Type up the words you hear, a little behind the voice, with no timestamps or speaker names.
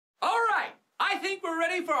think we're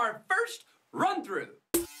ready for our first run-through.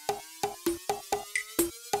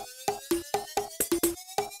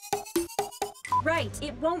 Right,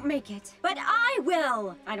 it won't make it. But I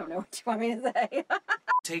will! I don't know what you want me to say.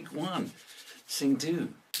 Take one. Sing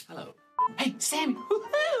two. Hello. Hey, Sammy.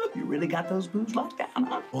 You really got those boobs locked down,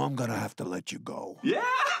 huh? Well, I'm gonna have to let you go. Yeah,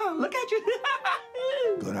 look at you.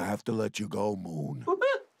 Gonna have to let you go, Moon.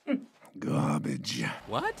 Garbage.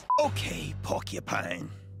 What? Okay, porcupine.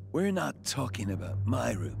 We're not talking about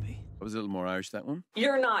my Ruby. I was a little more Irish, that one.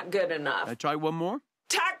 You're not good enough. I try one more?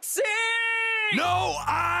 Taxi! No,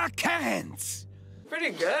 I can't! Pretty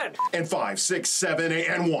good. And 5, 6, 7, 8,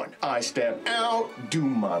 and 1. I step out, do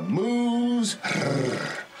my moves.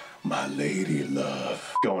 My lady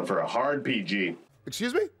love. Going for a hard PG.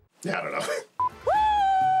 Excuse me? Yeah, I don't know.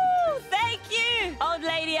 Woo! Thank you! Old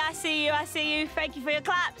lady, I see you, I see you. Thank you for your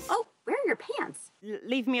claps. Oh, where are your pants?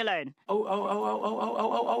 Leave me alone.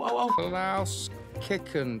 Oh. Klaus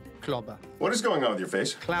Kicken Klobber. What is going on with your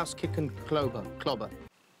face? Klaus Kicken Klobber.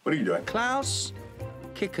 What are you doing? Klaus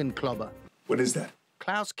Kicken Klobber. What is that?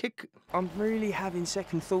 Klaus Kick. I'm really having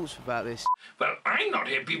second thoughts about this. Well, I'm not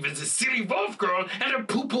happy with the silly wolf girl and her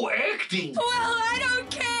poo-poo acting. Well, I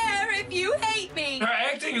don't care if you hate me. Her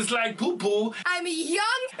acting is like poo-poo. I'm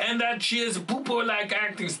young. And that she has poo-poo-like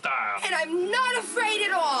acting style. And I'm not afraid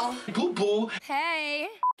at all. Poo-poo. Hey.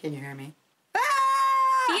 Can you hear me? Ah!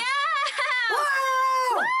 Yeah!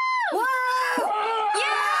 Whoa! Whoa! Yeah!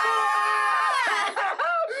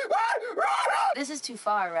 This is too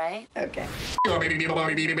far, right? Okay. Mwah.